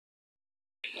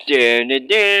Okay.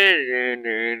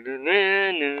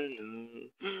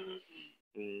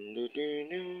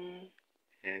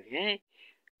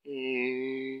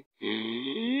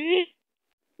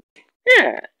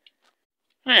 Yeah.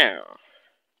 Wow.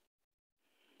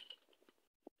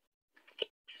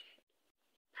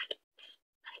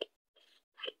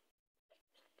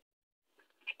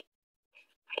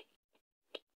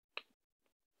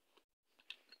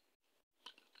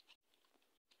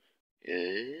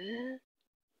 Yeah.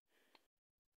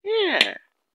 Yeah.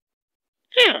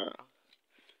 Yeah.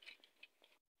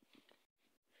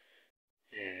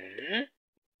 Yeah.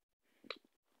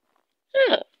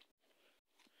 Yeah.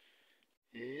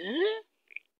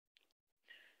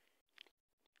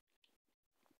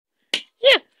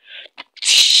 Yeah.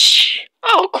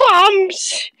 Oh,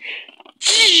 crumbs!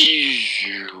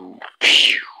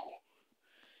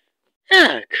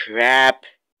 Oh, crap.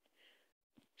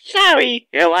 Sorry,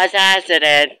 it was an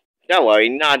accident. Don't worry,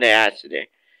 not an accident.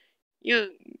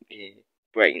 You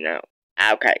break now.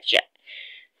 Okay, shit.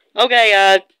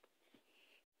 Okay,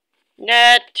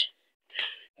 net.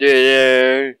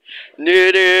 Do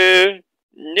do do do.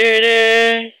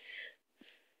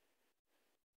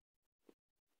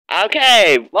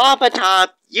 Okay, roll the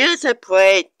top, use a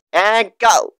plate, and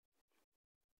go.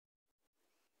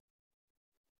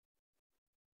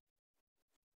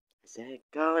 Is it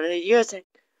gonna use it?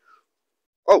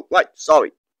 Oh, right,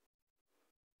 sorry.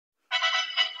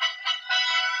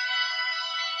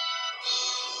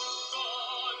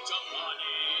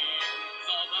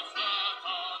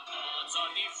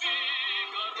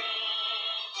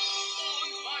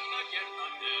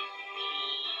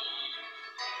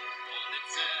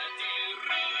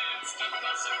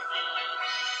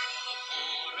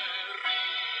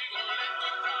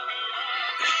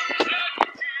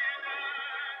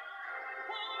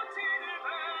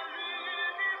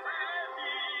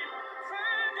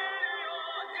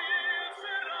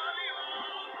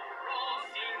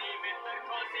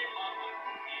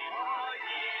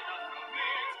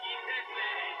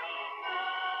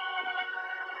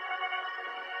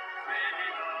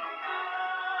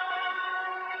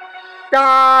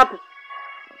 Stop!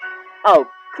 Oh,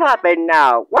 crap it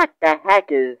now. What the heck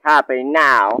is happening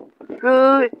now?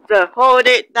 Who's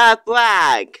holding the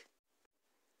flag?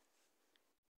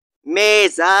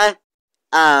 Mesa,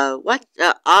 what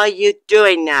are you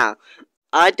doing now?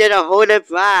 I didn't hold the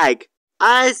flag.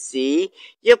 I see.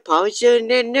 You're probably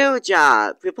doing a new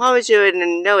job. You probably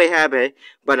shouldn't know it happened,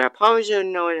 but I probably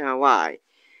shouldn't know why.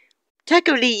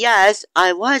 Technically, yes,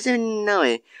 I wasn't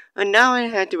knowing. And now I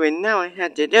had to know what I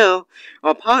had to do.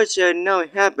 Or probably should know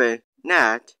it happened.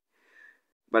 Not.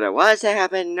 But it was a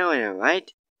happen knowing it,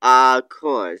 right? Of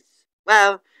course.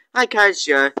 Well, I can't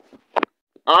sure.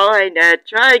 Alright now,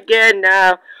 try again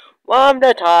now. From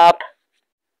the top.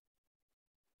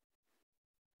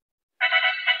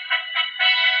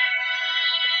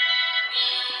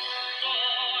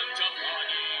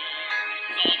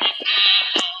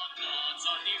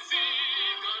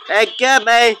 Hey, get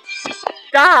me!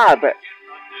 Stop!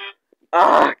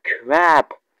 Ah,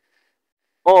 crap.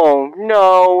 Oh,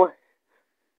 no.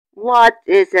 What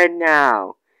is it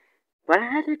now? But I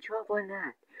had a trouble in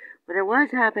that. But it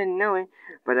was happening knowing,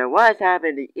 but it was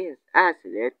happening is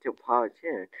accident to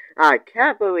politician. I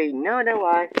can't believe no no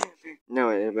why.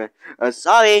 No, but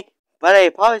sorry, but I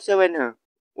probably should know.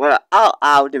 Well,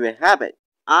 how did it happen?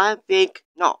 I think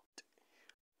not.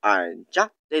 I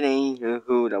just didn't know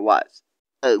who that was.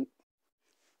 Oh.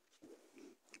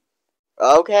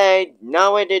 Okay,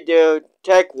 now what to do.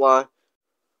 Take one.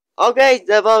 Okay,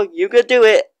 Zebo, you can do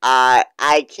it. I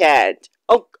can't.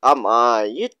 Oh, come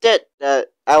on. You did the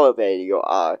elevator you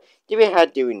are. You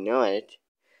had to know it.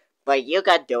 But you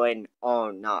can do it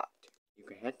or not. You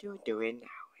have to do it now.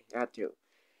 You have to.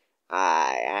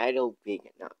 I don't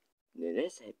think not.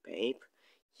 Listen, babe.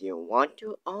 You want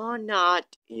to or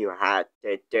not, you have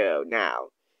to do now.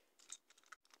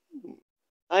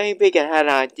 I think I had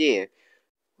an idea.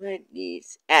 What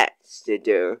needs X to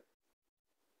do?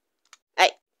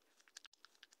 Hey!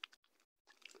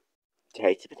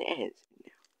 Take some ants.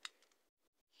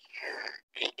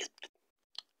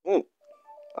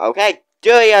 Okay,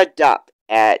 do your job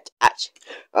at touch.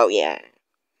 Oh yeah.